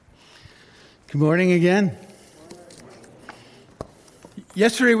Good morning again.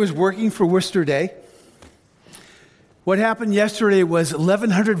 Yesterday was Working for Worcester Day. What happened yesterday was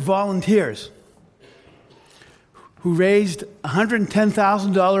 1,100 volunteers who raised a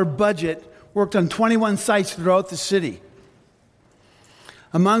 $110,000 budget, worked on 21 sites throughout the city.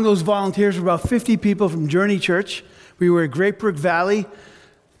 Among those volunteers were about 50 people from Journey Church. We were at Great Brook Valley,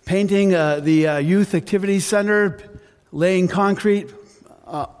 painting the Youth Activities Center, laying concrete,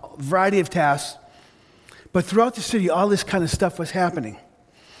 a variety of tasks. But throughout the city, all this kind of stuff was happening.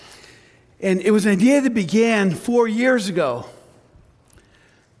 And it was an idea that began 4 years ago.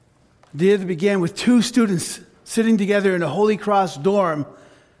 An idea that began with two students sitting together in a Holy Cross dorm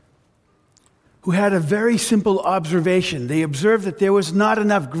who had a very simple observation. They observed that there was not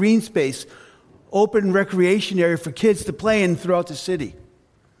enough green space, open recreation area for kids to play in throughout the city.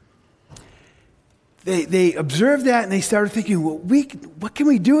 They observed that and they started thinking, well, what can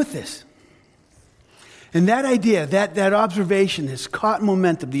we do with this? And that idea, that observation has caught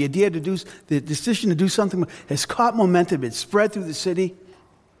momentum. The decision to do something has caught momentum. It's spread through the city.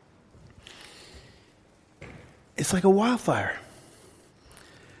 It's like a wildfire.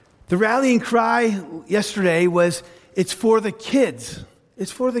 The rallying cry yesterday was, "It's for the kids.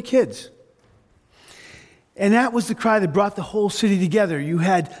 It's for the kids." And that was the cry that brought the whole city together. You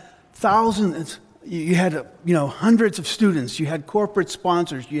had thousands, you had hundreds of students, you had corporate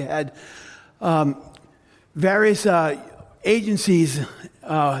sponsors, you had various agencies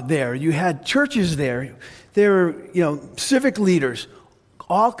there, you had churches there, there were civic leaders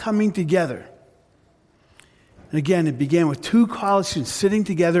all coming together. And again, it began with two college students sitting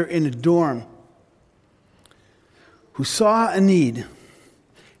together in a dorm who saw a need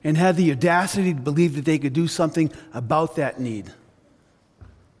and had the audacity to believe that they could do something about that need.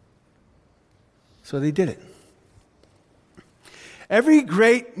 So they did it. Every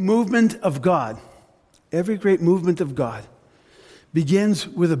great movement of God begins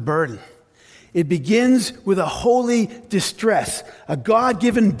with a burden. It begins with a holy distress, a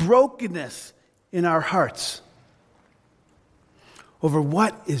God-given brokenness in our hearts over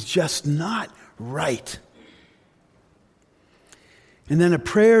what is just not right. And then a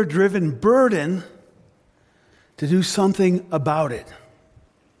prayer-driven burden to do something about it.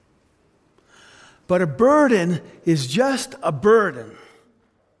 But a burden is just a burden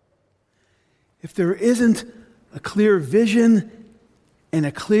if there isn't a clear vision and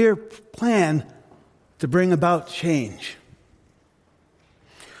a clear plan to bring about change.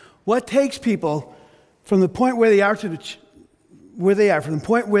 What takes people from the point where they are from the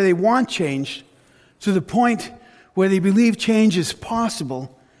point where they want change to the point where they believe change is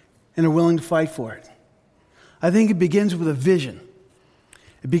possible and are willing to fight for it? I think it begins with a vision.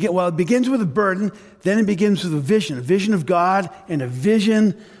 It begins with a burden, then it begins with a vision of God and a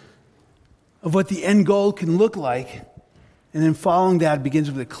vision of what the end goal can look like. And then following that, it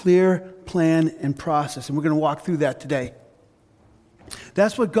begins with a clear plan and process. And we're going to walk through that today.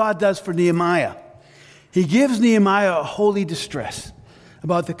 That's what God does for Nehemiah. He gives Nehemiah a holy distress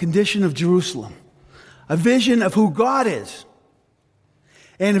about the condition of Jerusalem, a vision of who God is,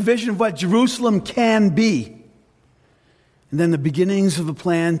 and a vision of what Jerusalem can be. And then the beginnings of the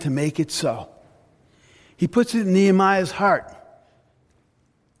plan to make it so. He puts it in Nehemiah's heart.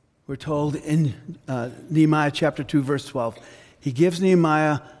 We're told in Nehemiah chapter 2, verse 12. He gives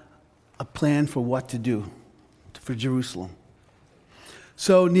Nehemiah a plan for what to do for Jerusalem.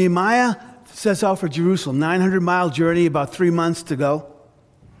 So Nehemiah sets out for Jerusalem, 900-mile journey, about 3 months to go.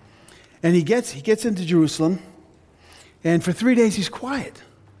 And he gets into Jerusalem, and for 3 days he's quiet.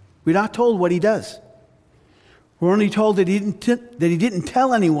 We're not told what he does. We're only told that he didn't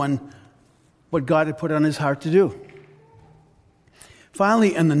tell anyone what God had put on his heart to do.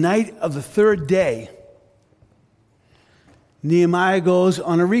 Finally, on the night of the third day, Nehemiah goes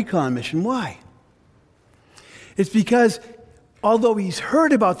on a recon mission. Why? It's because although he's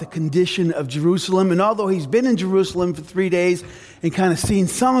heard about the condition of Jerusalem, and although he's been in Jerusalem for 3 days and kind of seen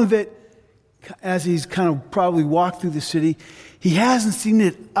some of it as he's kind of probably walked through the city, he hasn't seen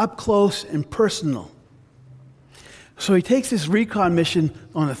it up close and personal. So he takes this recon mission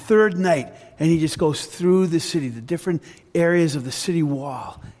on the third night, and he just goes through the city, the different areas of the city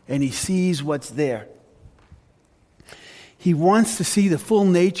wall, and he sees what's there. He wants to see the full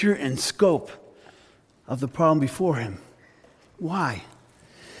nature and scope of the problem before him. Why?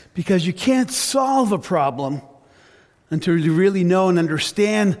 Because you can't solve a problem until you really know and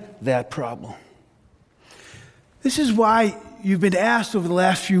understand that problem. This is why you've been asked over the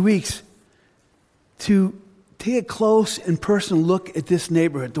last few weeks to take a close and personal look at this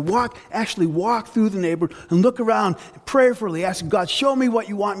neighborhood, to actually walk through the neighborhood and look around and prayerfully asking God, show me what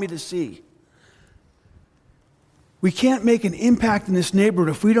you want me to see. We can't make an impact in this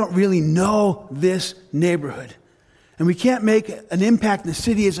neighborhood if we don't really know this neighborhood. And we can't make an impact in the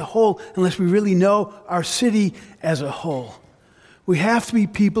city as a whole unless we really know our city as a whole. We have to be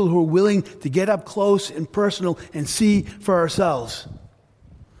people who are willing to get up close and personal and see for ourselves.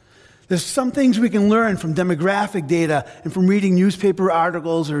 There's some things we can learn from demographic data and from reading newspaper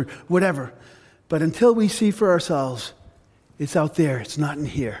articles or whatever. But until we see for ourselves, it's out there. It's not in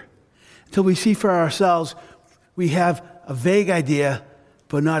here. Until we see for ourselves, we have a vague idea,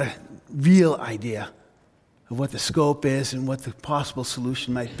 but not a real idea of what the scope is and what the possible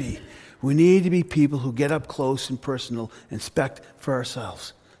solution might be. We need to be people who get up close and personal, inspect for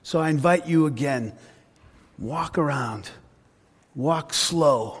ourselves. So I invite you again, walk around, walk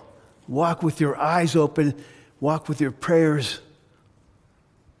slow, walk with your eyes open, walk with your prayers.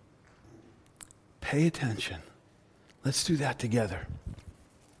 Pay attention. Let's do that together.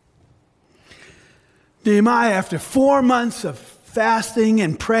 Nehemiah, after 4 months of fasting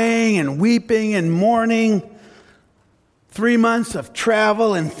and praying and weeping and mourning, 3 months of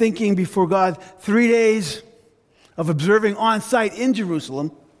travel and thinking before God, 3 days of observing on site in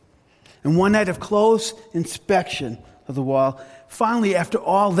Jerusalem, and 1 night of close inspection of the wall. Finally, after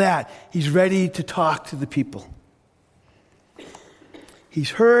all that, he's ready to talk to the people. He's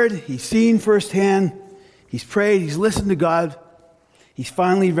heard, he's seen firsthand, he's prayed, he's listened to God. He's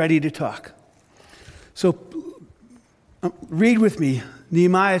finally ready to talk. So read with me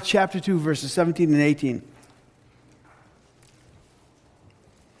Nehemiah chapter 2, verses 17 and 18.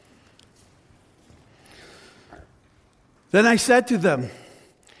 Then I said to them,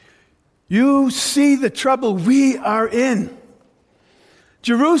 "You see the trouble we are in.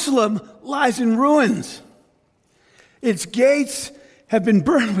 Jerusalem lies in ruins. Its gates have been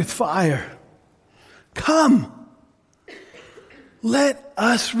burned with fire. Come, let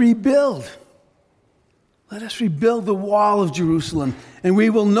us rebuild. Let us rebuild the wall of Jerusalem, and we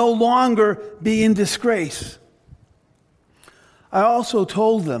will no longer be in disgrace." I also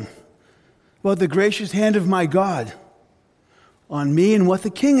told them about the gracious hand of my God on me and what the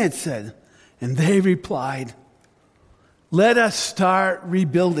king had said. And they replied, "Let us start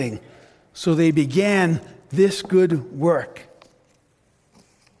rebuilding." So they began this good work.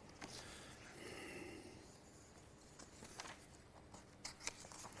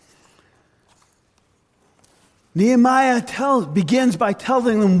 Nehemiah begins by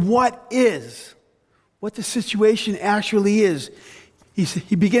telling them what the situation actually is.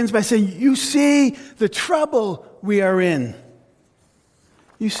 He begins by saying, "You see the trouble we are in.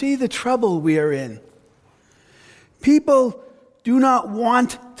 You see the trouble we are in." People do not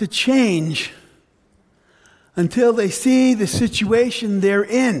want to change until they see the situation they're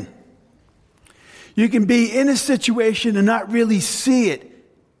in. You can be in a situation and not really see it.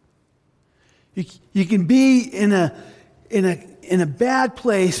 You can be in a bad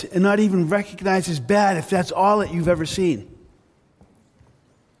place and not even recognize it's bad if that's all that you've ever seen.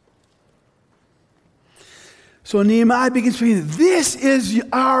 So Nehemiah begins saying, this is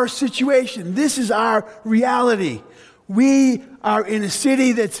our situation. This is our reality. We are in a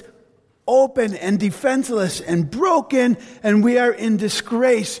city that's open and defenseless and broken, and we are in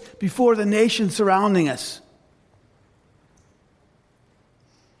disgrace before the nation surrounding us.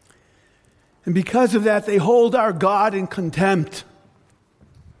 And because of that, they hold our God in contempt.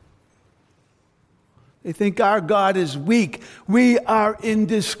 They think our God is weak. We are in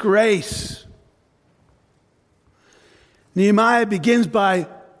disgrace. Nehemiah begins by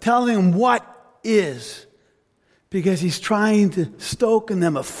telling them what is, because he's trying to stoke in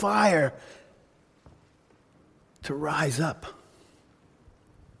them a fire to rise up.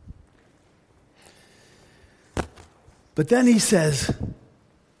 But then he says,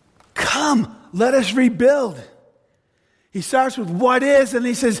 "Come, let us rebuild." He starts with what is, and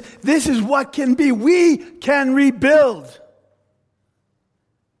he says, this is what can be. We can rebuild.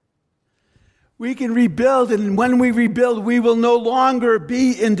 We can rebuild, and when we rebuild, we will no longer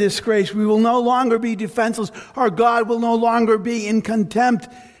be in disgrace. We will no longer be defenseless. Our God will no longer be in contempt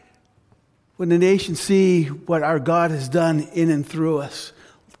when the nations see what our God has done in and through us.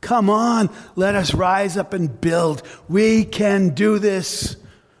 Come on, let us rise up and build. We can do this.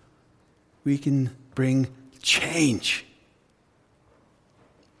 We can bring change.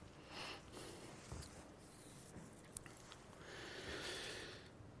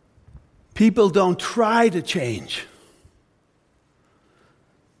 People don't try to change.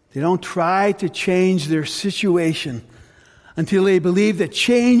 They don't try to change their situation until they believe that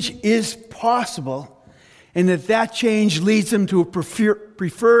change is possible and that change leads them to a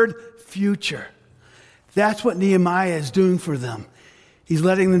preferred future. That's what Nehemiah is doing for them. He's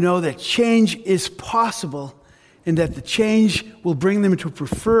letting them know that change is possible and that the change will bring them into a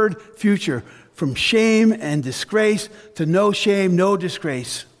preferred future, from shame and disgrace to no shame, no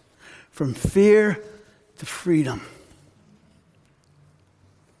disgrace, from fear to freedom.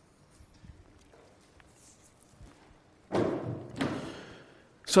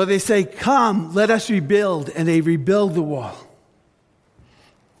 So they say, "Come, let us rebuild," and they rebuild the wall.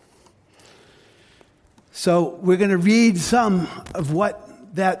 So we're going to read some of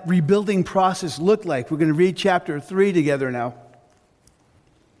what that rebuilding process looked like. We're going to read chapter 3 together now.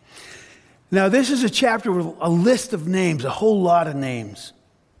 Now, this is a chapter with a list of names, a whole lot of names.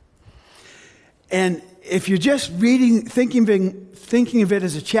 And if you're just reading, thinking of it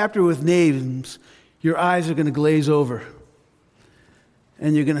as a chapter with names, your eyes are going to glaze over.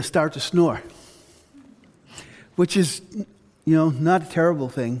 And you're going to start to snore. Which is, not a terrible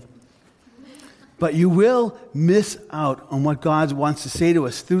thing. But you will miss out on what God wants to say to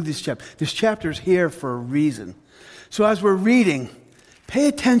us through this chapter. This chapter is here for a reason. So as we're reading, pay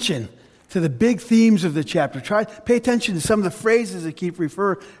attention to the big themes of the chapter. Pay attention to some of the phrases that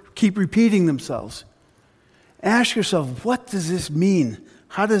keep repeating themselves. Ask yourself, what does this mean?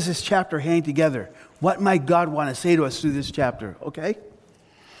 How does this chapter hang together? What might God want to say to us through this chapter? Okay?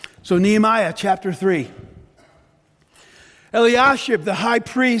 So Nehemiah chapter 3. Eliashib, the high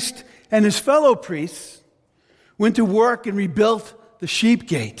priest, and his fellow priests went to work and rebuilt the sheep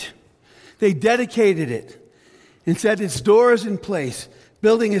gate. They dedicated it and set its doors in place,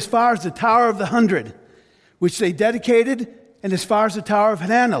 building as far as the Tower of the 100, which they dedicated, and as far as the Tower of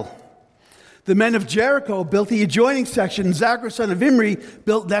Hananel. The men of Jericho built the adjoining section, and Zachar, son of Imri,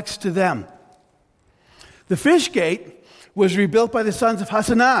 built next to them. The fish gate was rebuilt by the sons of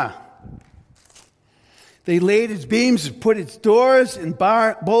Hassanah. They laid its beams and put its doors and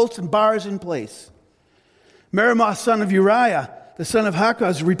bolts and bars in place. Meremoth, son of Uriah, the son of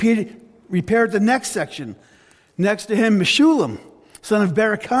Hakaz, repaired the next section. Next to him, Meshullam, son of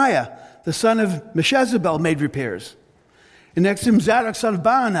Berechiah, the son of Meshezabel, made repairs. And next to him, Zadok, son of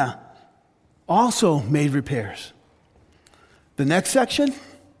Baana, also made repairs. The next section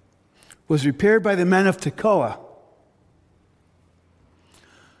was repaired by the men of Tekoa.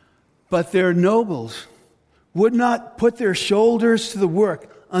 But their nobles would not put their shoulders to the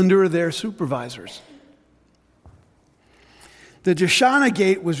work under their supervisors. The Jeshanah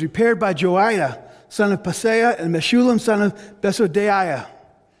gate was repaired by Joiada, son of Paseah, and Meshullam, son of Besodeiah.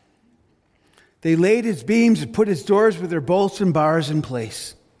 They laid its beams and put its doors with their bolts and bars in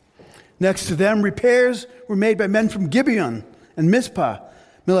place. Next to them, repairs were made by men from Gibeon and Mizpah,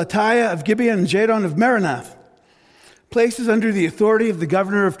 Melatiah of Gibeon and Jadon of Meranath, places under the authority of the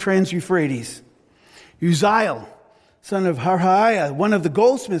governor of Trans-Euphrates. Uzziel, son of Harhaiah, one of the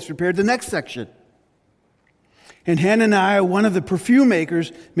goldsmiths, repaired the next section. And Hananiah, one of the perfume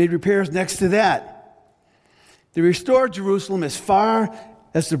makers, made repairs next to that. They restored Jerusalem as far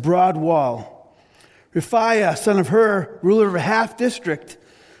as the broad wall. Rephaiah, son of Hur, ruler of a half district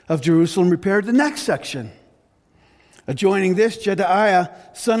of Jerusalem, repaired the next section. Adjoining this, Jedaiah,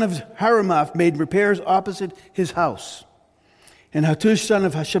 son of Haramoth, made repairs opposite his house. And Hattush, son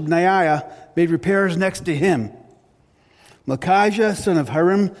of Hashabniah, made repairs next to him. Malchijah, son of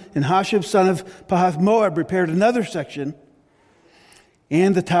Harim, and Hashab, son of Pahath-Moab, repaired another section,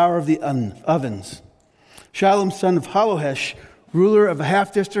 and the Tower of the Ovens. Shallum, son of Halohesh, ruler of a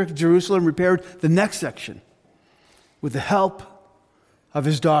half-district of Jerusalem, repaired the next section with the help of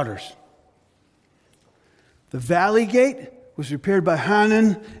his daughters. The Valley Gate was repaired by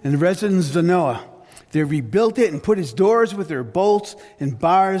Hanan and the residents of Zanoah. They rebuilt it and put its doors with their bolts and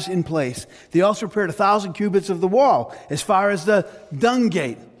bars in place. They also repaired 1,000 cubits of the wall, as far as the Dung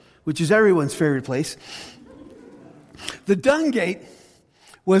Gate, which is everyone's favorite place. The Dung Gate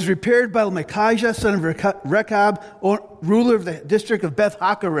was repaired by Malchijah, son of Rechab, ruler of the district of Beth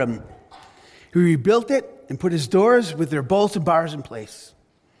Hakarim. He rebuilt it and put its doors with their bolts and bars in place.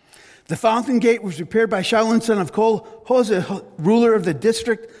 The Fountain Gate was repaired by Shallum, son of Kol-Hoseh, ruler of the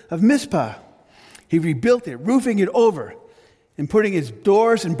district of Mizpah. He rebuilt it, roofing it over, and putting its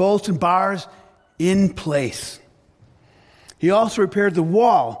doors and bolts and bars in place. He also repaired the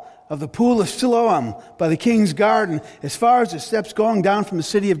wall of the pool of Siloam by the king's garden, as far as the steps going down from the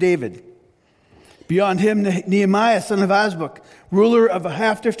city of David. Beyond him, Nehemiah, son of Azbuk, ruler of a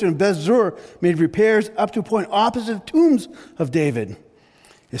half-district of Beth-zur, made repairs up to a point opposite the tombs of David,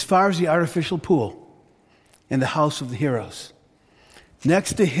 as far as the artificial pool and the house of the heroes.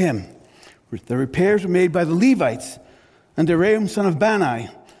 Next to him, the repairs were made by the Levites under Rehum, son of Bani.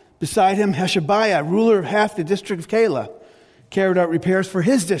 Beside him, Hashabiah, ruler of half the district of Keilah, carried out repairs for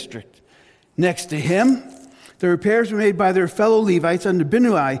his district. Next to him, The repairs were made by their fellow Levites under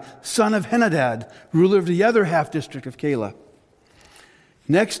Binnui, son of Henadad, ruler of the other half-district of Keilah.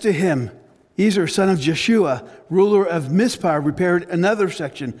 Next to him, Ezer, son of Jeshua, ruler of Mizpah, repaired another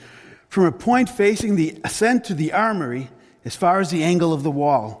section from a point facing the ascent to the armory as far as the angle of the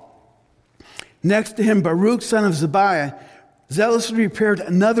wall. Next to him, Baruch, son of Zabiah, zealously repaired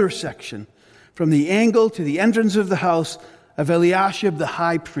another section from the angle to the entrance of the house of Eliashib the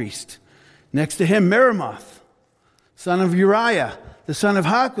high priest. Next to him, Meremoth, son of Uriah, the son of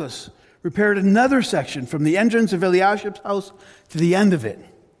Hakkus, repaired another section from the entrance of Eliashib's house to the end of it.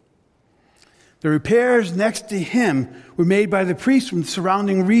 The repairs next to him were made by the priests from the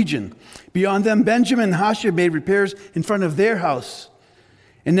surrounding region. Beyond them, Benjamin and Hashem made repairs in front of their house.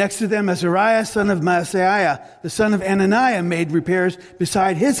 And next to them, Azariah, son of Maaseiah, the son of Ananiah, made repairs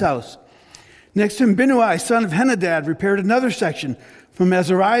beside his house. Next to him, Binnui, son of Henadad, repaired another section from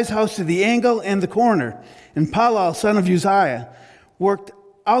Azariah's house to the angle and the corner. And Palal, son of Uzziah, worked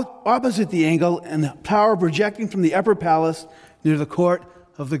out opposite the angle and the tower projecting from the upper palace near the court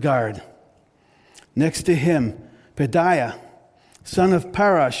of the guard. Next to him, Pedaiah, son of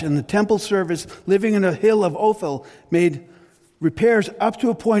Parash, and the temple service living in a hill of Ophel, made repairs up to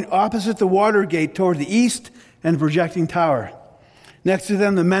a point opposite the water gate toward the east and the projecting tower. Next to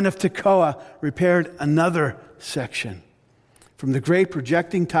them, the men of Tekoa repaired another section from the great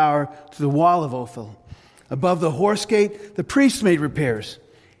projecting tower to the wall of Ophel. Above the horse gate, the priests made repairs,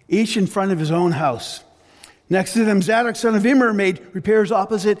 each in front of his own house. Next to them, Zadok, son of Immer, made repairs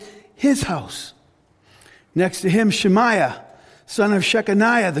opposite his house. Next to him, Shemaiah, son of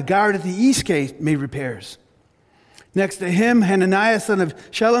Shechaniah, the guard at the east gate, made repairs. Next to him, Hananiah, son of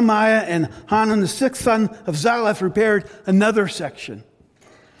Shelemiah, and Hanan, the sixth son of Zalaph, repaired another section.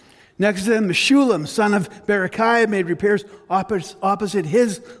 Next to them, Meshullam, son of Berechiah, made repairs opposite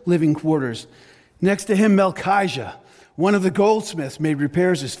his living quarters. Next to him, Melchijah, one of the goldsmiths, made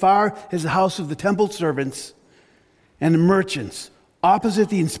repairs as far as the house of the temple servants and the merchants, opposite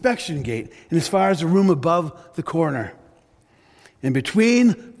the inspection gate, and as far as the room above the corner. In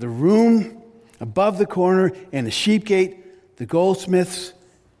between the room above the corner and the sheep gate, the goldsmiths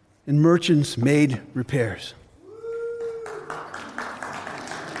and merchants made repairs.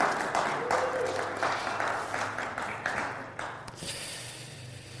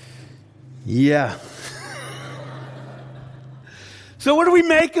 Yeah. So what do we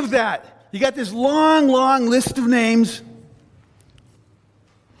make of that? You got this long, long list of names.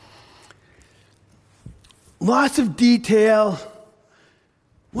 Lots of detail.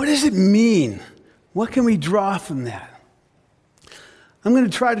 What does it mean? What can we draw from that? I'm going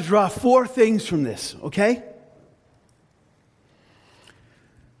to try to draw 4 things from this, okay?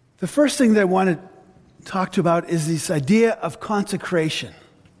 The first thing that I want to talk to you about is this idea of consecration.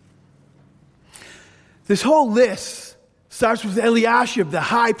 This whole list starts with Eliashib, the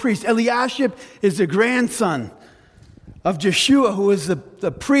high priest. Eliashib is the grandson of Jeshua, who was the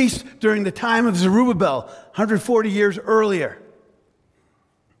priest during the time of Zerubbabel, 140 years earlier.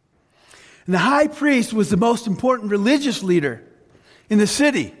 And the high priest was the most important religious leader in the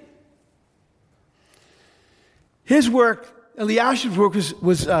city. His work, Eliashib's work,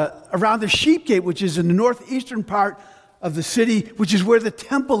 was around the sheep gate, which is in the northeastern part of the city, which is where the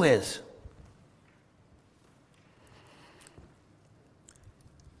temple is.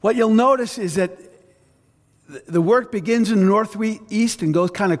 What you'll notice is that the work begins in the northeast and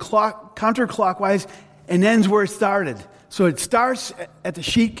goes kind of counterclockwise and ends where it started. So it starts at the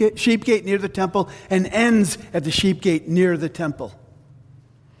sheep gate near the temple and ends at the sheep gate near the temple.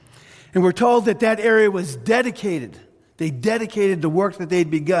 And we're told that that area was dedicated. They dedicated the work that they'd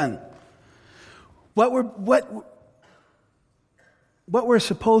begun. What we're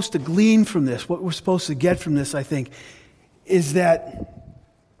supposed to glean from this, what we're supposed to get from this, I think, is that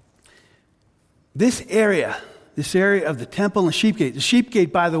this area of the temple and the sheep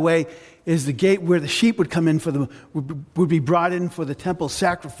gate, by the way, is the gate where the sheep would come in would be brought in for the temple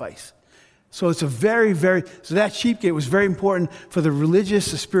sacrifice. So it's so that sheep gate was very important for the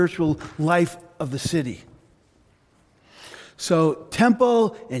religious, the spiritual life of the city. So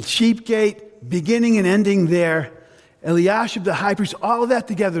temple and sheep gate, beginning and ending there, Eliashib the high priest, all of that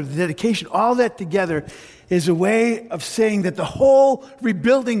together, the dedication, all of that together is a way of saying that the whole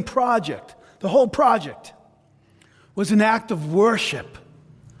rebuilding project, the whole project was an act of worship.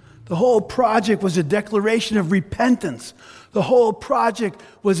 The whole project was a declaration of repentance. The whole project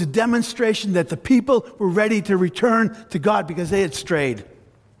was a demonstration that the people were ready to return to God because they had strayed.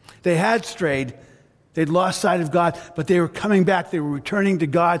 They had strayed. They'd lost sight of God, but they were coming back. They were returning to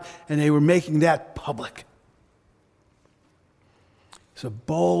God, and they were making that public. It's a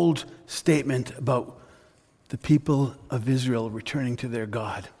bold statement about the people of Israel returning to their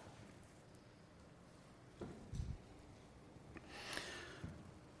God.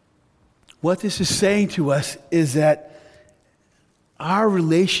 What this is saying to us is that our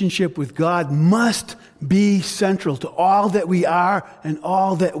relationship with God must be central to all that we are and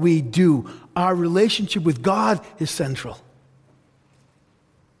all that we do. Our relationship with God is central.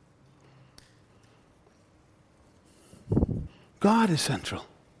 God is central.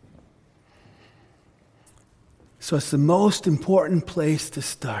 So it's the most important place to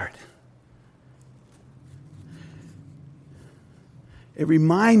start. It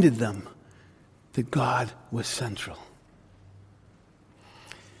reminded them that God was central.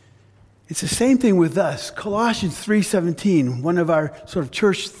 It's the same thing with us. Colossians 3:17, one of our sort of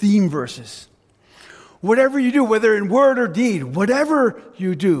church theme verses. Whatever you do, whether in word or deed, whatever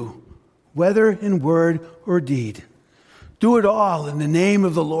you do, whether in word or deed, do it all in the name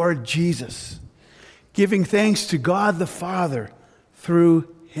of the Lord Jesus, giving thanks to God the Father through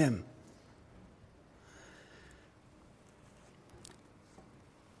him.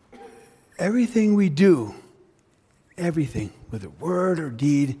 Everything we do, everything, whether word or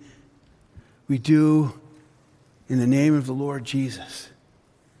deed, we do in the name of the Lord Jesus.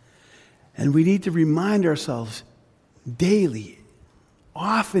 And we need to remind ourselves daily,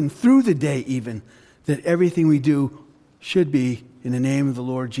 often through the day even, that everything we do should be in the name of the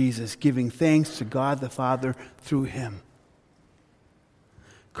Lord Jesus, giving thanks to God the Father through him.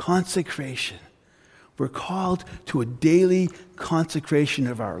 Consecration. We're called to a daily consecration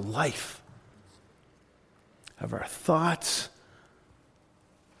of our life, of our thoughts,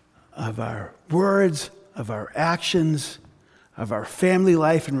 of our words, of our actions, of our family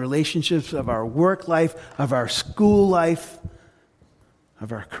life and relationships, of our work life, of our school life,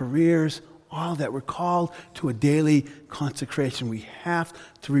 of our careers, all that. We're called to a daily consecration. We have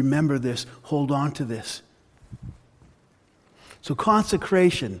to remember this, hold on to this. So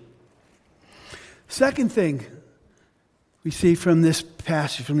consecration. Second thing we see from this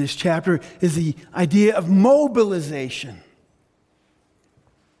passage, from this chapter, is the idea of mobilization.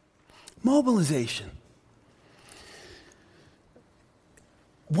 Mobilization.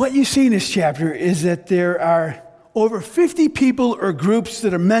 What you see in this chapter is that there are over 50 people or groups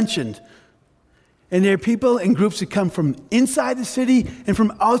that are mentioned. And there are people and groups that come from inside the city and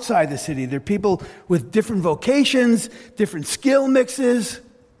from outside the city. There are people with different vocations, different skill mixes,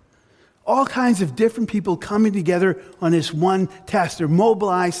 all kinds of different people coming together on this one task. They're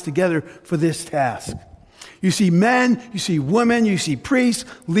mobilized together for this task. You see men, you see women, you see priests,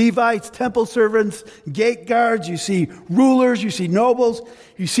 Levites, temple servants, gate guards, you see rulers, you see nobles,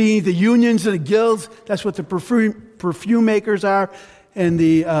 you see the unions and the guilds. That's what the perfume makers are. And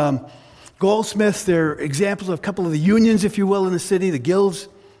the goldsmiths, they're examples of a couple of the unions, if you will, in the city, the guilds.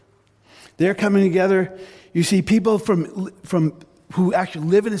 They're coming together. You see people from who actually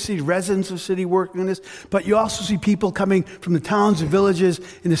live in the city, residents of the city working on this. But you also see people coming from the towns and villages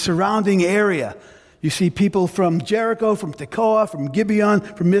in the surrounding area. You see people from Jericho, from Tekoa, from Gibeon,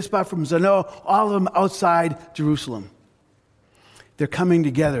 from Mizpah, from Zanoah, all of them outside Jerusalem. They're coming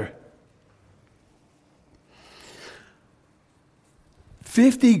together.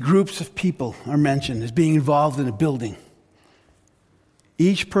 50 groups of people are mentioned as being involved in a building.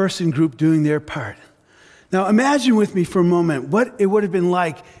 Each person group doing their part. Now imagine with me for a moment what it would have been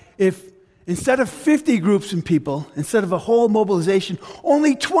like if instead of 50 groups of people, instead of a whole mobilization,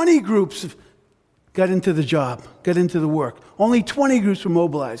 only 20 groups got into the job, got into the work. Only 20 groups were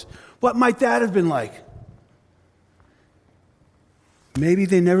mobilized. What might that have been like? Maybe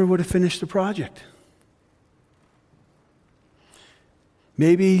they never would have finished the project.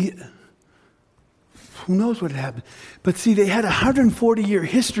 Maybe, who knows what had happened. But see, they had a 140-year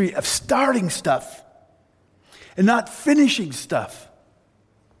history of starting stuff and not finishing stuff.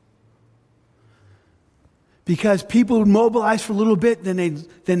 Because people would mobilize for a little bit, then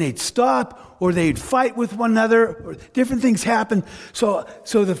they'd stop, or they'd fight with one another, or different things happened. So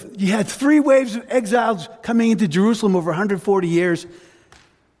you had 3 waves of exiles coming into Jerusalem over 140 years.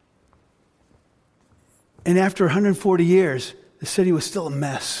 And after 140 years, the city was still a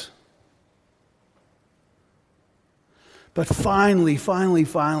mess. But finally,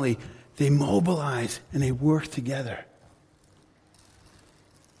 they mobilized and they worked together.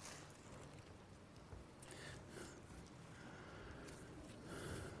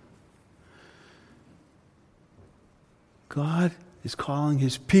 God is calling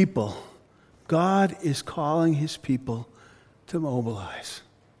his people. God is calling his people to mobilize.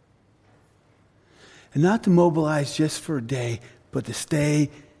 And not to mobilize just for a day, but to stay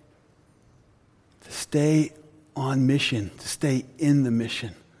on mission, to stay in the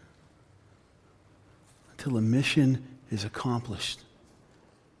mission. till the mission is accomplished,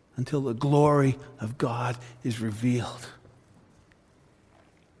 until the glory of God is revealed.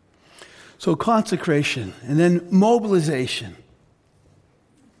 So consecration, and then mobilization.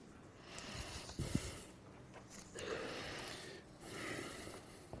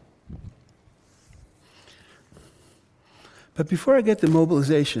 But before I get to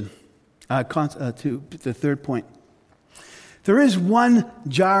mobilization, to the third point, there is one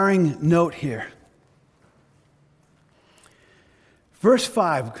jarring note here. Verse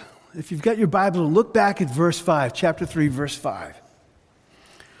 5, if you've got your Bible, look back at verse 5, chapter 3, verse 5.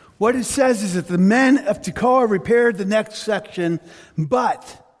 What it says is that the men of Tekoa repaired the next section,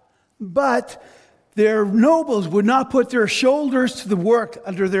 but their nobles would not put their shoulders to the work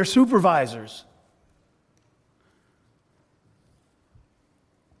under their supervisors.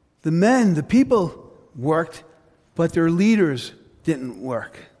 The people worked, but their leaders didn't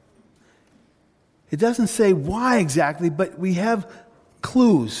work. It doesn't say why exactly, but we have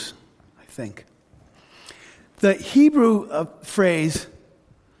clues, I think. The Hebrew phrase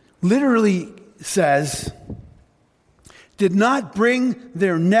literally says, did not bring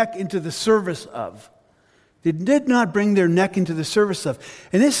their neck into the service of. They did not bring their neck into the service of.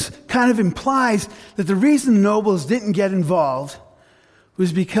 And this kind of implies that the reason the nobles didn't get involved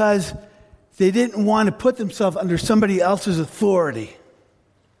was because they didn't want to put themselves under somebody else's authority.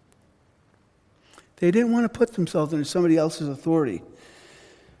 They didn't want to put themselves under somebody else's authority.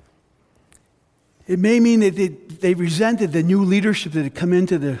 It may mean that they resented the new leadership that had come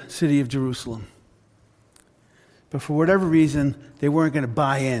into the city of Jerusalem. But for whatever reason, they weren't going to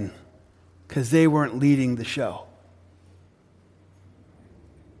buy in because they weren't leading the show.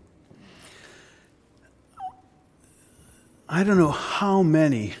 I don't know how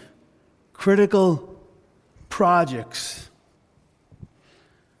many critical projects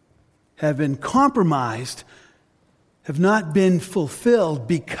have been compromised, have not been fulfilled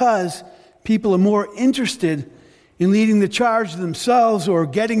because people are more interested in leading the charge themselves or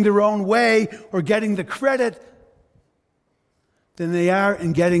getting their own way or getting the credit than they are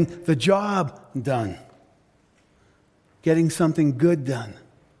in getting the job done, getting something good done.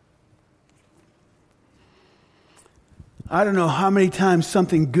 I don't know how many times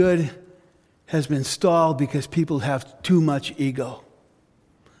something good has been stalled because people have too much ego.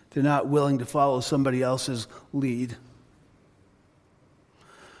 They're not willing to follow somebody else's lead.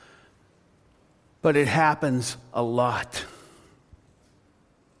 But it happens a lot.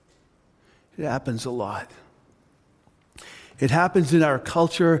 It happens a lot. It happens in our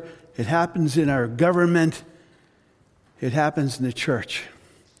culture. It happens in our government. It happens in the church.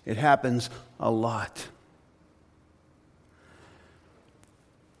 It happens a lot.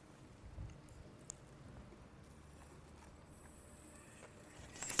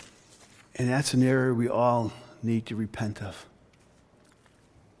 And that's an area we all need to repent of.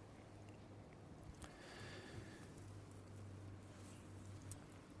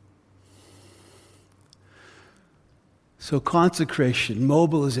 So consecration,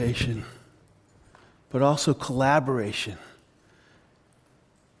 mobilization, but also collaboration.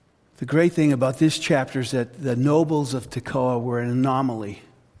 The great thing about this chapter is that the nobles of Tekoa were an anomaly.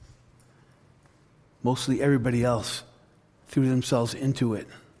 Mostly everybody else threw themselves into it.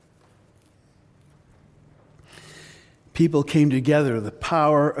 People came together, the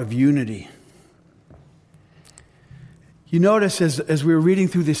power of unity. You notice as we were reading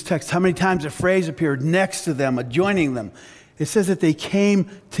through this text how many times a phrase appeared next to them, adjoining them. It says that they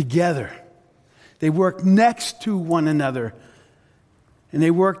came together. They worked next to one another. And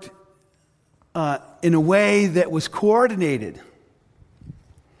they worked in a way that was coordinated.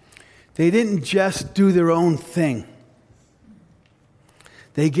 They didn't just do their own thing.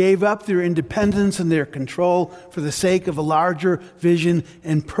 They gave up their independence and their control for the sake of a larger vision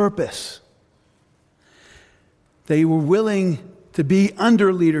and purpose. They were willing to be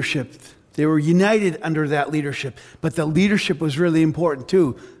under leadership. They were united under that leadership. But the leadership was really important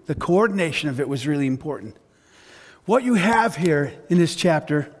too. The coordination of it was really important. What you have here in this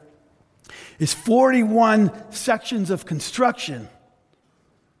chapter is 41 sections of construction.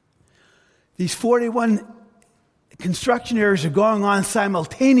 These 41 construction areas are going on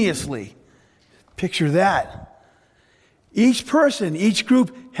simultaneously. Picture that. Each person, each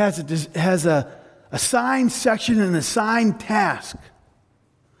group has a assigned section and assigned task.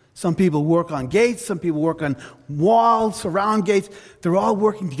 Some people work on gates, some people work on walls around gates. They're all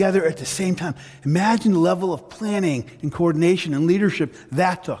working together at the same time. Imagine the level of planning and coordination and leadership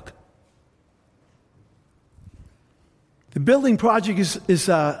that took. The building project is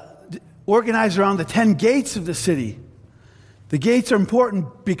organized around the 10 gates of the city. The gates are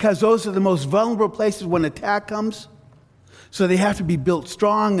important because those are the most vulnerable places when attack comes. So they have to be built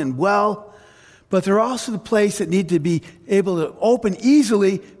strong and well. But they're also the place that need to be able to open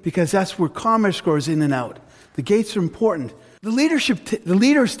easily because that's where commerce goes in and out. The gates are important. The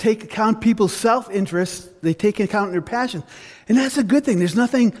leaders take account people's self-interest. They take account their passion. And that's a good thing. There's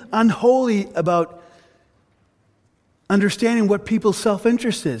nothing unholy about understanding what people's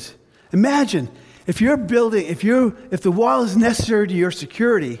self-interest is. Imagine if the wall is necessary to your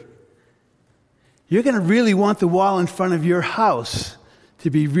security, you're going to really want the wall in front of your house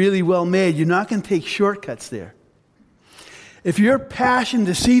to be really well made. You're not going to take shortcuts there. If your passion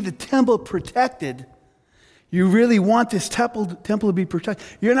to see the temple protected, you really want this temple to be protected,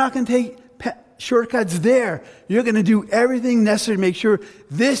 you're not going to take shortcuts there. You're going to do everything necessary to make sure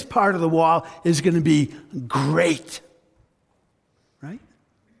this part of the wall is going to be great. Right?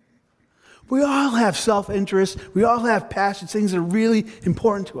 We all have self-interest. We all have passions, things that are really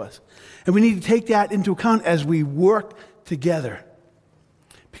important to us. And we need to take that into account as we work together.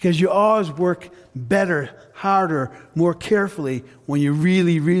 Because you always work better, harder, more carefully when you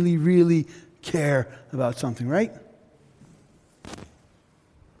really, really, really care about something, right?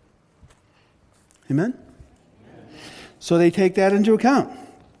 Amen? So they take that into account.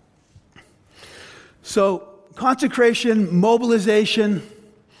 So consecration, mobilization,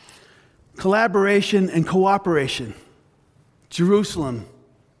 collaboration, and cooperation. Jerusalem.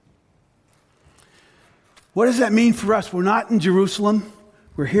 What does that mean for us? We're not in Jerusalem.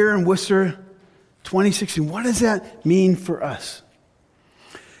 We're here in Worcester, 2016. What does that mean for us?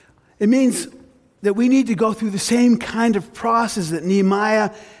 It means that we need to go through the same kind of process that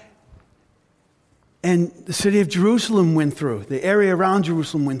Nehemiah and the city of Jerusalem went through, the area around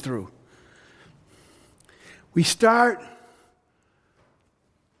Jerusalem went through. We start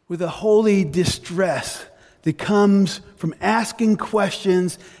with a holy distress that comes from asking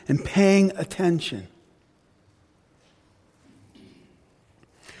questions and paying attention.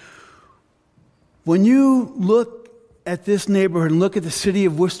 When you look at this neighborhood and look at the city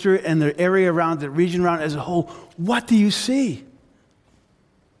of Worcester and the area around, the region around as a whole, what do you see?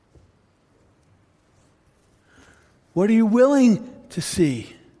 What are you willing to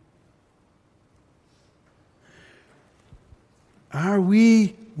see? Are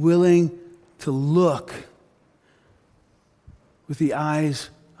we willing to look with the eyes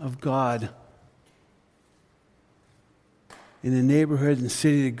of God in the neighborhood and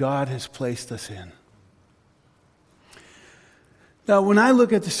city that God has placed us in? Now, when I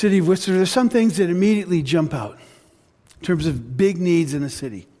look at the city of Worcester, there's some things that immediately jump out in terms of big needs in the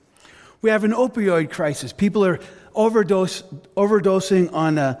city. We have an opioid crisis. People are overdosing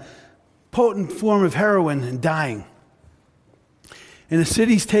on a potent form of heroin and dying. And the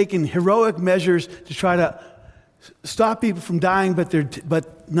city's taking heroic measures to try to stop people from dying,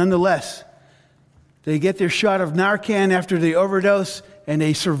 but nonetheless, they get their shot of Narcan after they overdose, and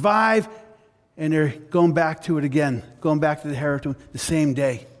they survive, and they're going back to it again, going back to the heroin the same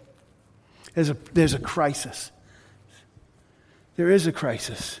day. There's a crisis. There is a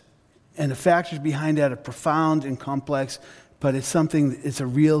crisis. And the factors behind that are profound and complex, but it's a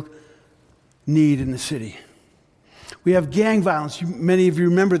real need in the city. We have gang violence. Many of you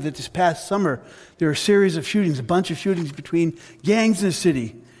remember that this past summer, there were a series of shootings, a bunch of shootings between gangs in the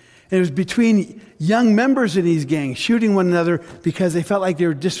city. And it was between young members of these gangs shooting one another because they felt like they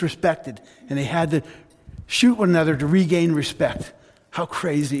were disrespected, and they had to shoot one another to regain respect. How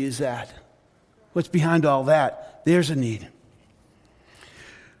crazy is that? What's behind all that? There's a need.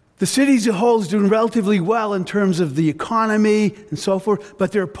 The city as a whole is doing relatively well in terms of the economy and so forth,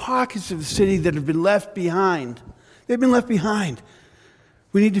 but there are pockets of the city that have been left behind. They've been left behind.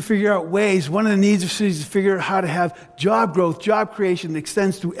 We need to figure out ways. One of the needs of cities is to figure out how to have job growth, job creation that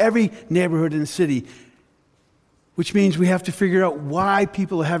extends to every neighborhood in the city, which means we have to figure out why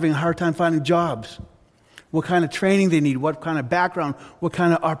people are having a hard time finding jobs, what kind of training they need, what kind of background, what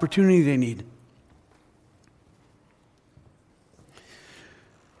kind of opportunity they need.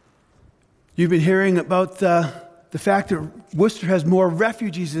 You've been hearing about the fact that Worcester has more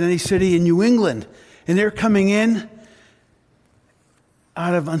refugees than any city in New England, and they're coming in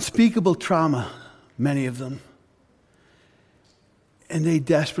out of unspeakable trauma, many of them. And they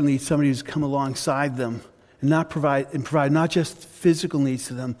desperately need somebody who's come alongside them and provide not just physical needs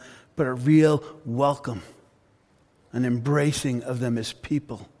to them, but a real welcome, an embracing of them as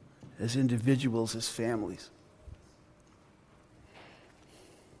people, as individuals, as families.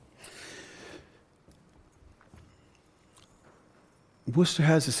 Worcester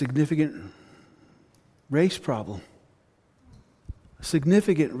has a significant race problem. A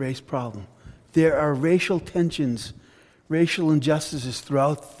significant race problem. There are racial tensions racial injustices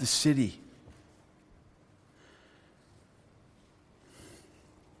throughout the city.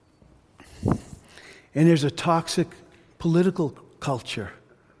 And there's a toxic political culture.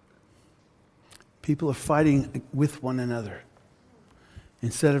 People are fighting with one another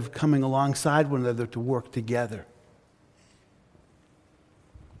instead of coming alongside one another to work together.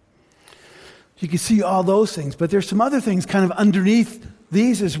 You can see all those things, but there's some other things kind of underneath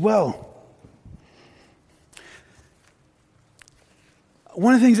these as well.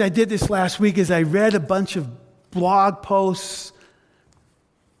 One of the things I did this last week is I read a bunch of blog posts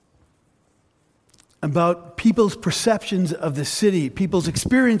about people's perceptions of the city, people's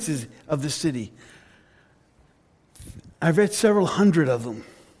experiences of the city. I've read several hundred of them.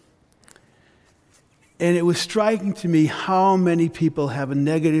 And it was striking to me how many people have a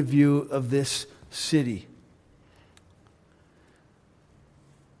negative view of this city.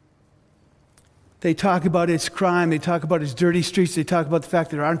 They talk about its crime. They talk about its dirty streets. They talk about the fact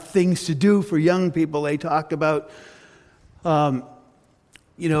that there aren't things to do for young people. They talk about, not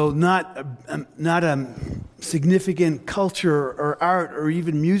a significant culture or art or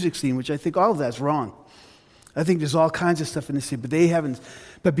even music scene, which I think all of that's wrong. I think there's all kinds of stuff in the city, but they haven't.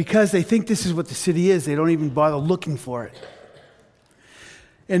 But because they think this is what the city is, they don't even bother looking for it.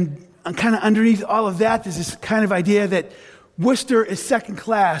 And kind of underneath all of that, there's this kind of idea that Worcester is second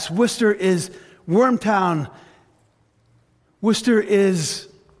class. Worcester is Wormtown. Worcester it's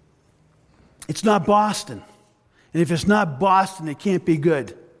not Boston. And if it's not Boston, it can't be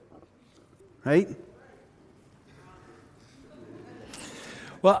good. Right?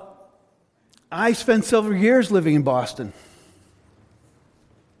 Well, I spent several years living in Boston.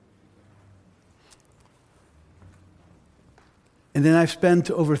 And then I've spent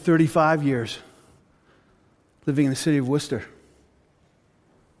over 35 years living in the city of Worcester.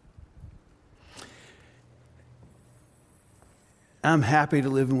 I'm happy to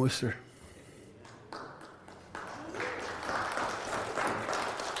live in Worcester.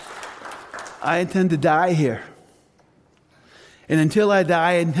 I intend to die here. And until I die,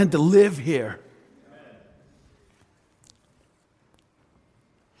 I intend to live here.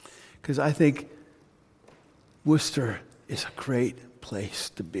 Because I think Worcester is a great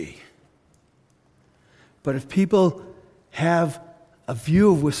place to be. But if people have a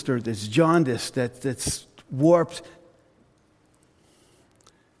view of Worcester that's jaundiced, that's warped,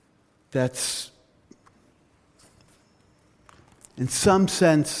 that's in some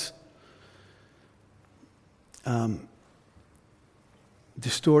sense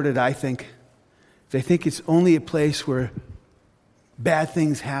distorted, I think. They think it's only a place where bad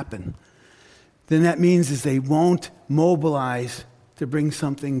things happen. Then that means is they won't mobilize to bring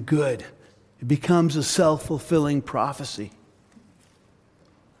something good. It becomes a self-fulfilling prophecy.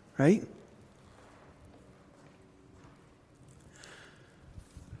 Right?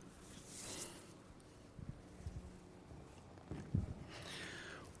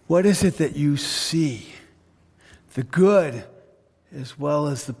 What is it that you see? The good as well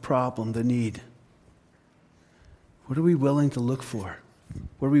as the problem, the need. What are we willing to look for?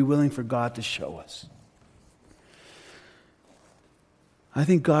 What are we willing for God to show us? I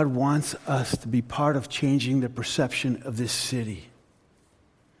think God wants us to be part of changing the perception of this city.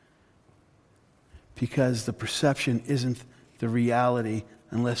 Because the perception isn't the reality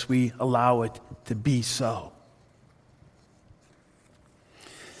unless we allow it to be so.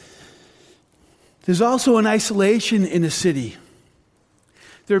 There's also an isolation in the city.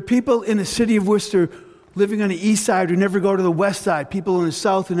 There are people in the city of Worcester living on the east side who never go to the west side. People in the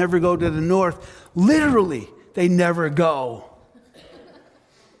south who never go to the north. Literally, they never go.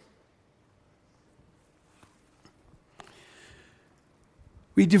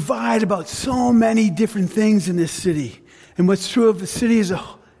 We divide about so many different things in this city. And what's true of the city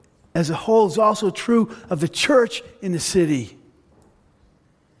as a whole is also true of the church in the city.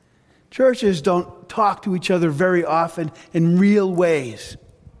 Churches don't talk to each other very often in real ways.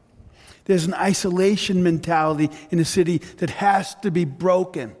 There's an isolation mentality in the city that has to be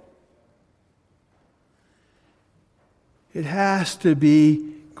broken. It has to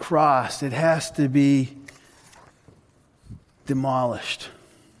be crossed. It has to be demolished.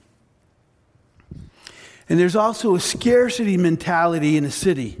 And there's also a scarcity mentality in the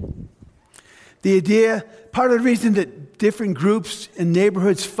city. The idea, part of the reason that different groups and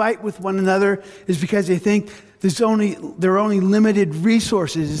neighborhoods fight with one another is because they think there are only limited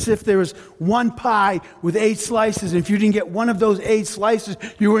resources. As if there was one pie with 8 slices, and if you didn't get one of those 8 slices,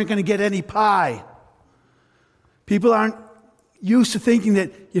 you weren't going to get any pie. People aren't used to thinking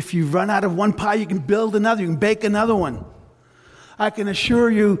that if you run out of one pie, you can build another, you can bake another one. I can assure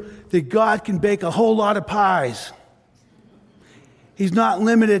you that God can bake a whole lot of pies. He's not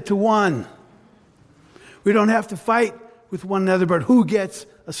limited to one. We don't have to fight with one another about who gets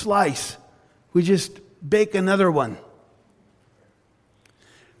a slice. We just bake another one.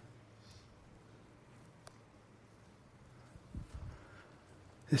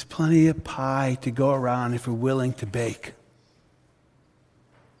 There's plenty of pie to go around if we're willing to bake.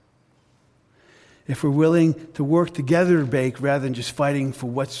 If we're willing to work together to bake rather than just fighting for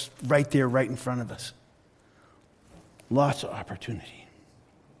what's right there, right in front of us. Lots of opportunity.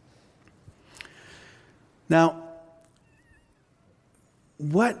 Now,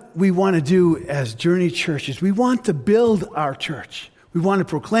 what we want to do as Journey Church is we want to build our church. We want to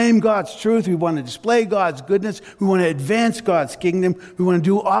proclaim God's truth. We want to display God's goodness. We want to advance God's kingdom. We want to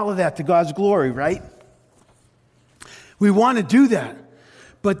do all of that to God's glory, right? We want to do that.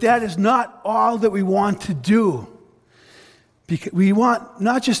 But that is not all that we want to do. Because we want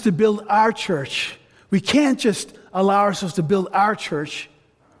not just to build our church. We can't just allow ourselves to build our church.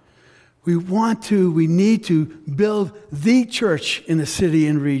 We need to build the church in the city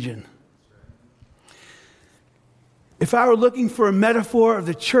and region. If I were looking for a metaphor of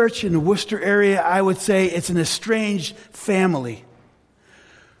the church in the Worcester area, I would say it's an estranged family.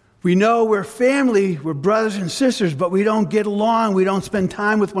 We know we're family, we're brothers and sisters, but we don't get along, we don't spend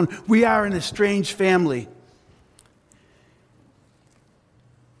time with one. We are an estranged family.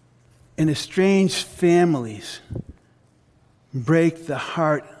 And estranged families break the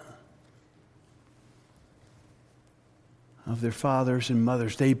heart of their fathers and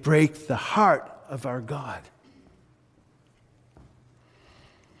mothers. They break the heart of our God.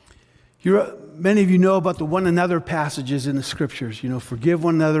 Many of you know about the one another passages in the scriptures. Forgive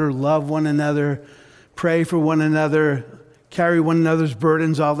one another, love one another, pray for one another, carry one another's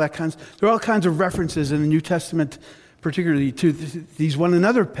burdens, all that kinds. There are all kinds of references in the New Testament, particularly to these one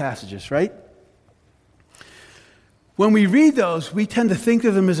another passages, right? When we read those, we tend to think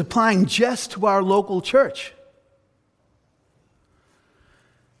of them as applying just to our local church.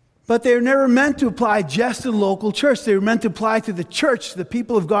 But they're never meant to apply just to the local church. They were meant to apply to the church, the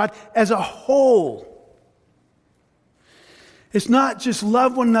people of God, as a whole. It's not just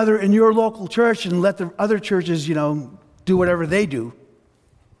love one another in your local church and let the other churches, do whatever they do.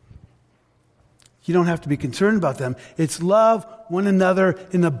 You don't have to be concerned about them. It's love one another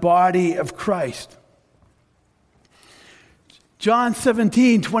in the body of Christ. John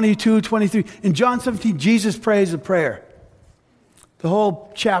 17, 22, 23. In John 17, Jesus prays a prayer. The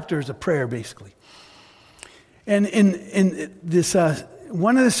whole chapter is a prayer, basically. And in this,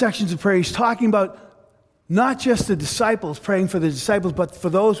 one of the sections of prayer, he's talking about not just the disciples, praying for the disciples, but for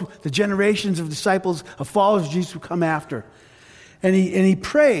the generations of disciples, of followers of Jesus who come after. And he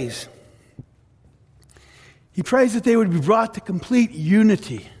prays. He prays that they would be brought to complete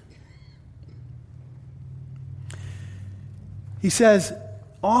unity. He prays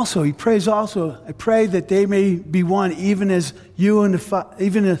also, I pray that they may be one, even as you and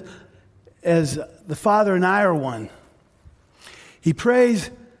as the Father and I are one. He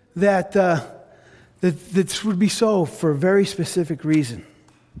prays that this would be so for a very specific reason.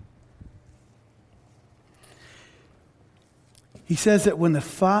 He says that when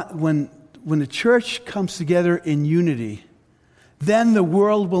the church comes together in unity, then the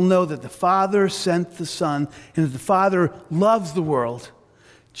world will know that the Father sent the Son, and that the Father loves the world,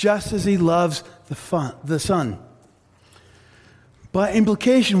 just as he loves the Son. By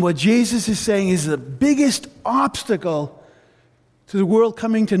implication, what Jesus is saying is the biggest obstacle to the world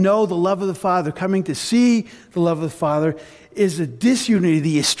coming to know the love of the Father, coming to see the love of the Father, is the disunity,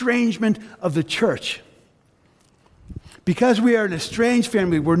 the estrangement of the church. Because we are an estranged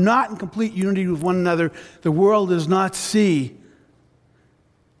family, we're not in complete unity with one another, the world does not see,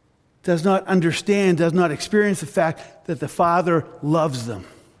 does not understand, does not experience the fact that the Father loves them.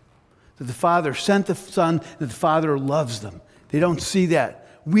 That the Father sent the Son, that the Father loves them. They don't see that.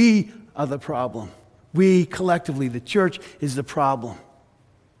 We are the problem. We collectively, the church, is the problem.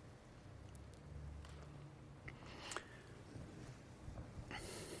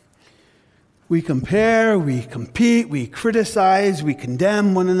 We compare, we compete, we criticize, we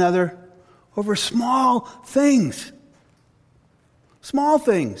condemn one another over small things. Small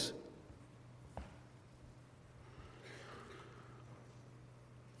things.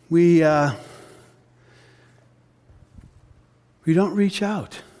 We don't reach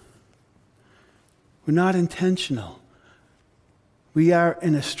out. We're not intentional. We are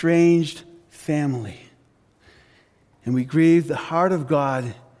an estranged family. And we grieve the heart of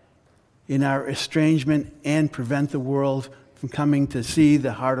God in our estrangement and prevent the world from coming to see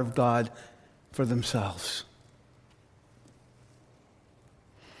the heart of God for themselves.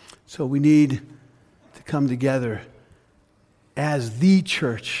 So we need to come together as the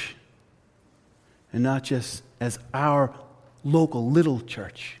church and not just as our local little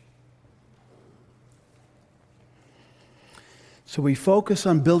church. So we focus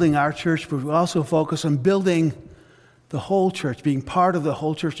on building our church, but we also focus on building the whole church, being part of the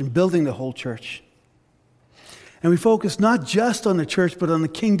whole church and building the whole church. And we focus not just on the church, but on the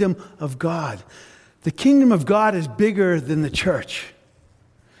kingdom of God. The kingdom of God is bigger than the church.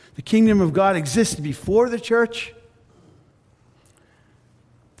 The kingdom of God existed before the church.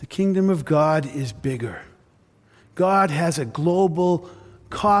 The kingdom of God is bigger. God has a global,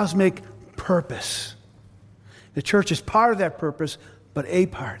 cosmic purpose. The church is part of that purpose, but a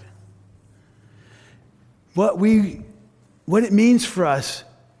part. What it means for us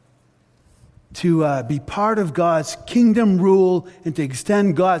to be part of God's kingdom rule and to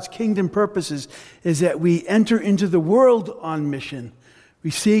extend God's kingdom purposes is that we enter into the world on mission.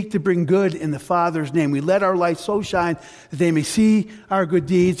 We seek to bring good in the Father's name. We let our light so shine that they may see our good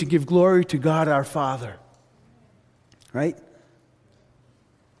deeds and give glory to God our Father. Right?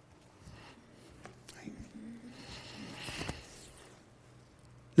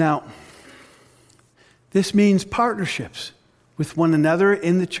 Now, this means partnerships with one another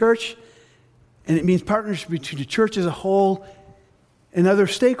in the church, and it means partnerships between the church as a whole and other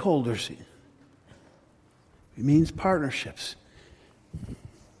stakeholders. It means partnerships.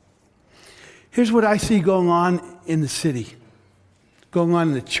 Here's what I see going on in the city, going on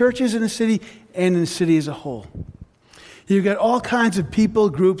in the churches in the city and in the city as a whole. You've got all kinds of people,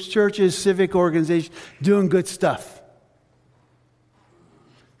 groups, churches, civic organizations doing good stuff.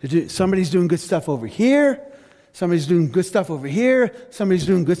 Somebody's doing good stuff over here. Somebody's doing good stuff over here. Somebody's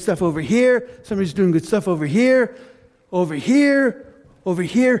doing good stuff over here. Somebody's doing good stuff over here. Over here. Over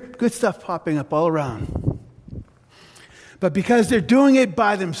here. Good stuff popping up all around. But because they're doing it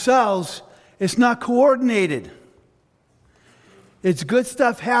by themselves, it's not coordinated. It's good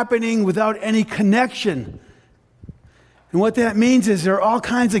stuff happening without any connection. And what that means is there are all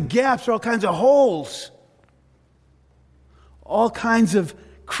kinds of gaps, all kinds of holes, all kinds of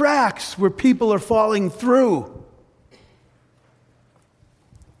cracks where people are falling through.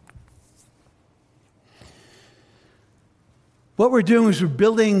 What we're doing is we're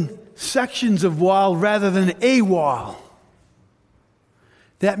building sections of wall rather than a wall.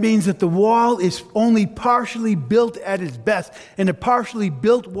 That means that the wall is only partially built at its best, and a partially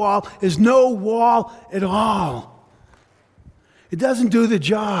built wall is no wall at all. It doesn't do the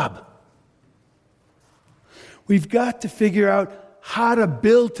job. We've got to figure out how to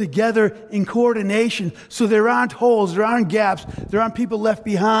build together in coordination so there aren't holes, there aren't gaps, there aren't people left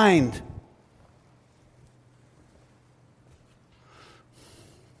behind.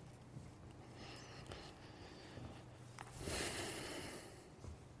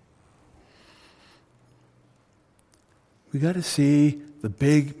 We got to see the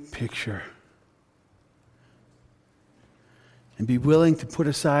big picture and be willing to put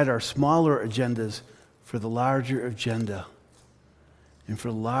aside our smaller agendas for the larger agenda and for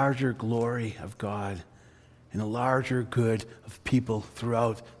the larger glory of God and the larger good of people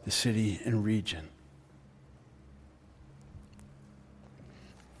throughout the city and region.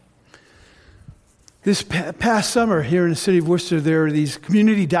 This past summer here in the city of Worcester, there are these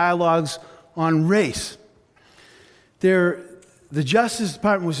community dialogues on race. The Justice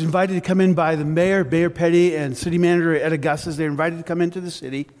Department was invited to come in by the mayor, Mayor Petty, and city manager Ed Augustus. They were invited to come into the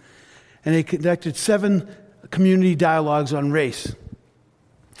city, and they conducted 7 community dialogues on race.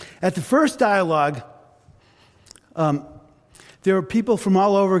 At the first dialogue, there were people from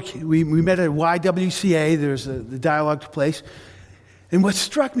all over. We met at YWCA. The dialogue took place. And what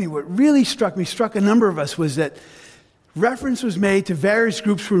really struck a number of us, was that reference was made to various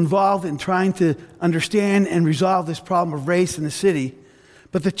groups who were involved in trying to understand and resolve this problem of race in the city.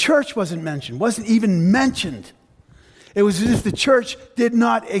 But the church wasn't mentioned, wasn't even mentioned. It was as if the church did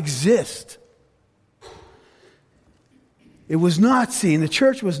not exist. It was not seen, the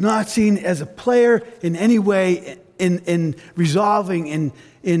church was not seen as a player in any way in resolving,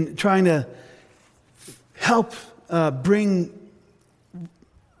 in trying to help bring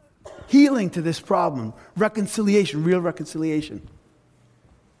healing to this problem, reconciliation, real reconciliation.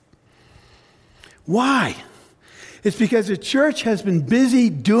 Why? It's because the church has been busy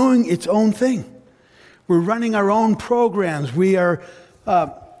doing its own thing. We're running our own programs. We're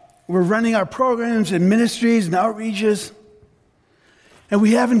running our programs and ministries and outreaches, and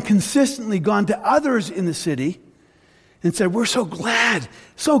we haven't consistently gone to others in the city and said, "We're so glad,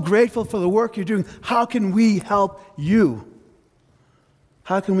 so grateful for the work you're doing. How can we help you?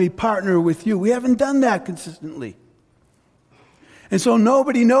 How can we partner with you?" We haven't done that consistently. And so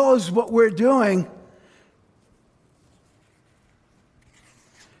nobody knows what we're doing.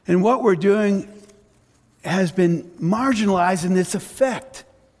 And what we're doing has been marginalized in its effect.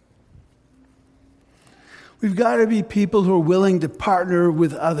 We've got to be people who are willing to partner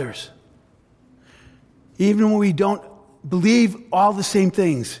with others. Even when we don't believe all the same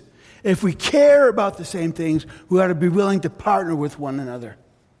things. If we care about the same things, we ought to be willing to partner with one another.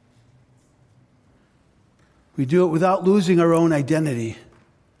 We do it without losing our own identity.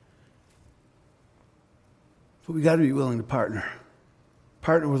 But we got to be willing to partner.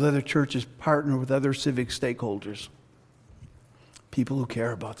 Partner with other churches, partner with other civic stakeholders. People who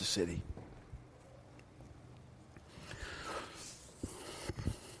care about the city.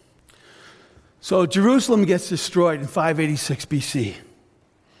 So Jerusalem gets destroyed in 586 BC.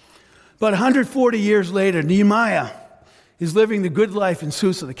 But 140 years later, Nehemiah is living the good life in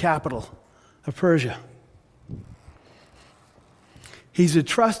Susa, the capital of Persia. He's a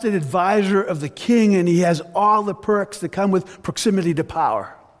trusted advisor of the king, and he has all the perks that come with proximity to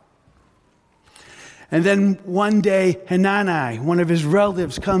power. And then one day, Hanani, one of his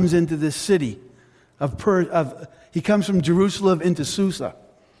relatives, comes into this city he comes from Jerusalem into Susa.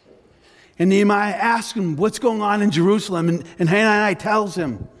 And Nehemiah asks him, what's going on in Jerusalem? And Hanani tells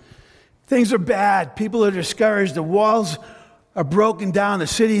him, things are bad. People are discouraged. The walls are broken down. The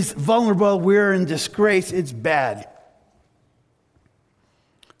city's vulnerable. We're in disgrace. It's bad.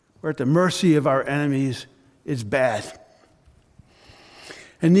 We're at the mercy of our enemies. It's bad.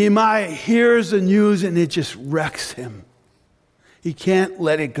 And Nehemiah hears the news and it just wrecks him. He can't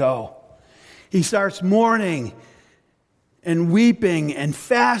let it go. He starts mourning and weeping and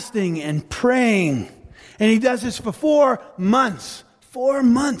fasting and praying. And he does this for 4 months. 4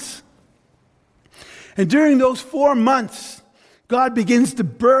 months. And during those 4 months, God begins to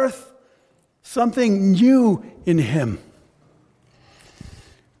birth something new in him.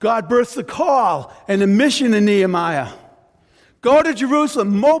 God births the call and the mission in Nehemiah. Go to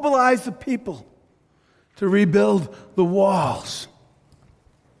Jerusalem, mobilize the people to rebuild the walls.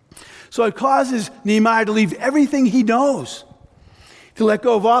 So it causes Nehemiah to leave everything he knows, to let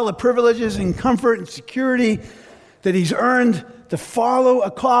go of all the privileges and comfort and security that he's earned, to follow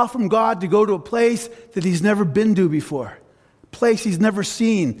a call from God to go to a place that he's never been to before, a place he's never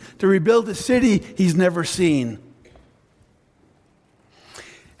seen, to rebuild a city he's never seen.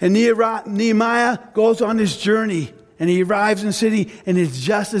 And Nehemiah goes on his journey, and he arrives in the city, and it's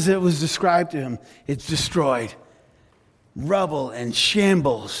just as it was described to him. It's destroyed. Rubble and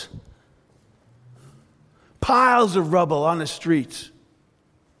shambles. Piles of rubble on the streets.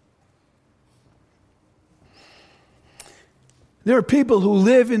 There are people who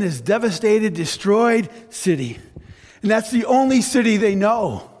live in this devastated, destroyed city. And that's the only city they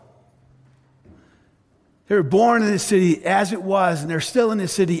know. They were born in this city as it was, and they're still in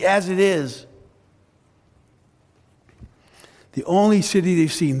this city as it is. The only city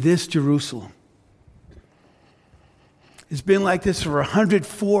they've seen, this Jerusalem. It's been like this for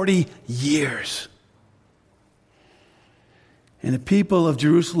 140 years. And the people of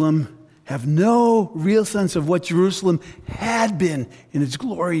Jerusalem have no real sense of what Jerusalem had been in its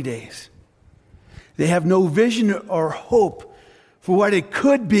glory days. They have no vision or hope for what it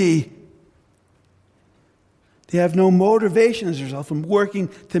could be. They have no motivation as a result from working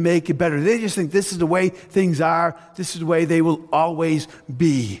to make it better. They just think this is the way things are. This is the way they will always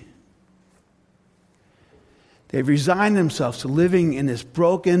be. They've resigned themselves to living in this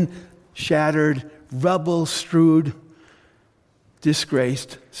broken, shattered, rubble-strewed,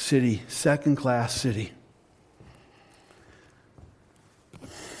 disgraced city, second-class city.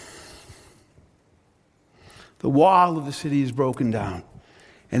 The wall of the city is broken down,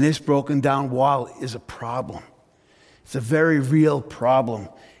 and this broken down wall is a problem. It's a very real problem.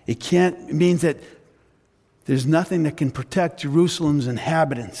 It means that there's nothing that can protect Jerusalem's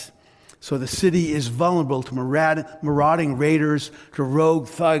inhabitants. So the city is vulnerable to marauding raiders, to rogue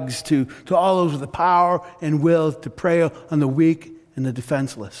thugs, to all those with the power and will to prey on the weak and the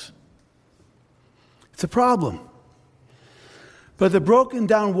defenseless. It's a problem. But the broken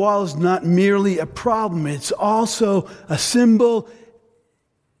down wall is not merely a problem. It's also a symbol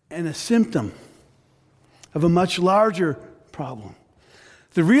and a symptom of a much larger problem.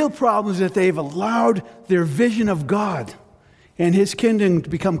 The real problem is that they've allowed their vision of God and his kingdom to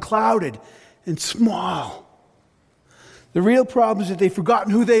become clouded and small. The real problem is that they've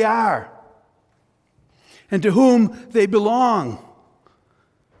forgotten who they are and to whom they belong.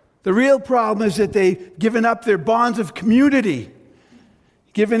 The real problem is that they've given up their bonds of community,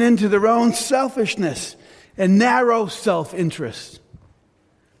 given into their own selfishness and narrow self-interest.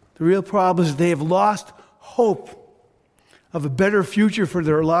 The real problem is that they have lost hope of a better future for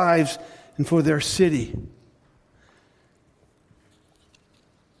their lives and for their city.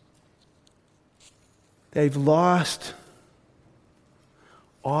 They've lost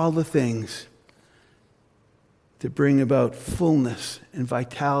all the things to bring about fullness and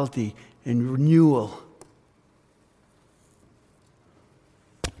vitality and renewal.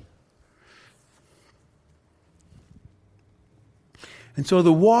 And so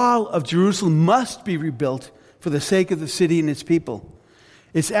the wall of Jerusalem must be rebuilt for the sake of the city and its people.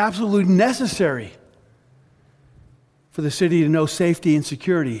 It's absolutely necessary for the city to know safety and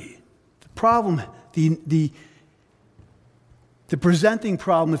security. The problem, the presenting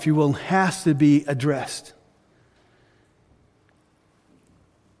problem, if you will, has to be addressed.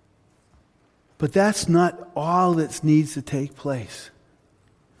 But that's not all that needs to take place.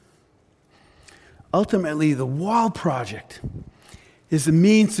 Ultimately, the wall project is the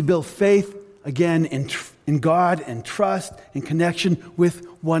means to build faith again in God and trust and connection with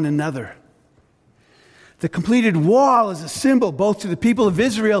one another. The completed wall is a symbol both to the people of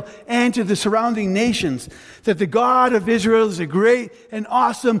Israel and to the surrounding nations that the God of Israel is a great and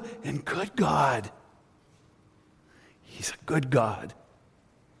awesome and good God. He's a good God.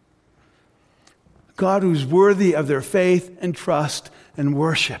 A God who's worthy of their faith and trust and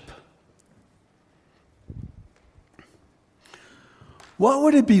worship. What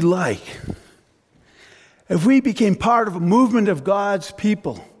would it be like if we became part of a movement of God's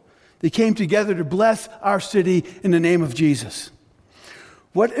people that came together to bless our city in the name of Jesus?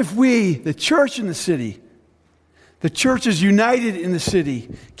 What if we, the church in the city, the churches united in the city,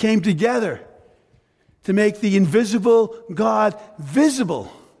 came together to make the invisible God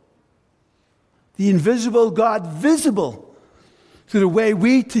visible? The invisible God visible through the way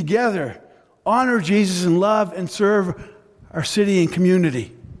we together honor Jesus and love and serve our city and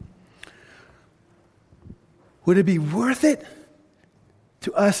community. Would it be worth it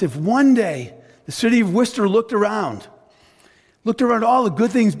to us if one day the city of Worcester looked around all the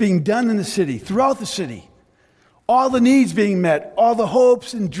good things being done in the city, throughout the city, all the needs being met, all the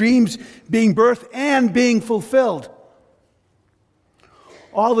hopes and dreams being birthed and being fulfilled,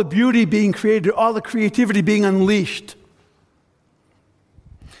 all the beauty being created, all the creativity being unleashed?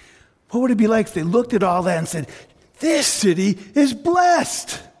 What would it be like if they looked at all that and said, this city is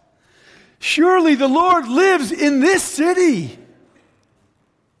blessed. Surely the Lord lives in this city.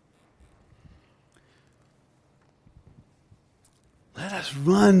 Let us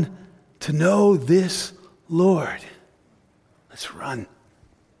run to know this Lord. Let's run.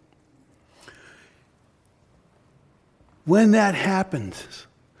 When that happens,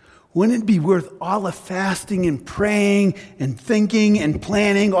 wouldn't it be worth all the fasting and praying and thinking and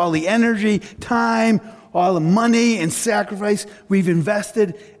planning, all the energy, time, all the money and sacrifice we've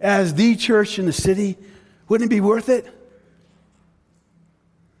invested as the church in the city? Wouldn't it be worth it?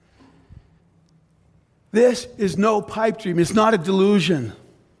 This is no pipe dream. It's not a delusion.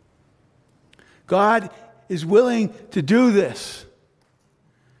 God is willing to do this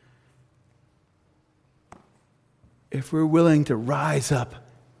if we're willing to rise up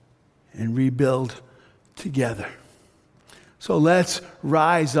and rebuild together. So let's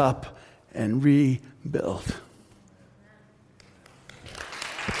rise up and rebuild.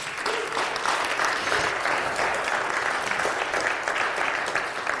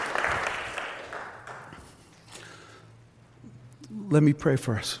 Let me pray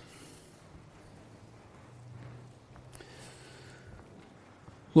for us.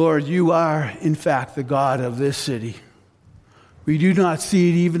 Lord, you are, in fact, the God of this city. We do not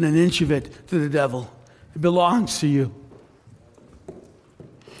cede even an inch of it to the devil. It belongs to you.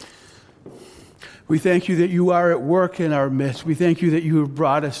 We thank you that you are at work in our midst. We thank you that you have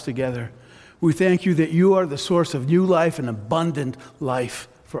brought us together. We thank you that you are the source of new life and abundant life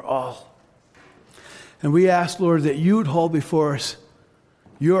for all. And we ask, Lord, that you would hold before us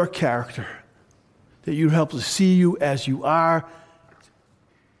your character, that you'd help us see you as you are,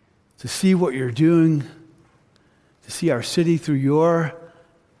 to see what you're doing, to see our city through your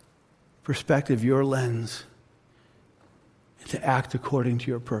perspective, your lens, and to act according to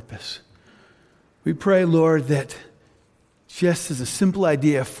your purpose. We pray, Lord, that just as a simple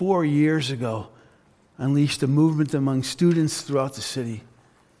idea 4 years ago unleashed a movement among students throughout the city,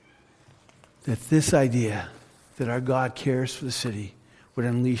 that this idea that our God cares for the city would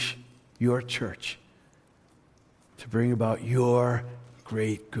unleash your church to bring about your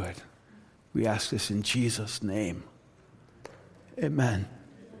great good. We ask this in Jesus' name. Amen.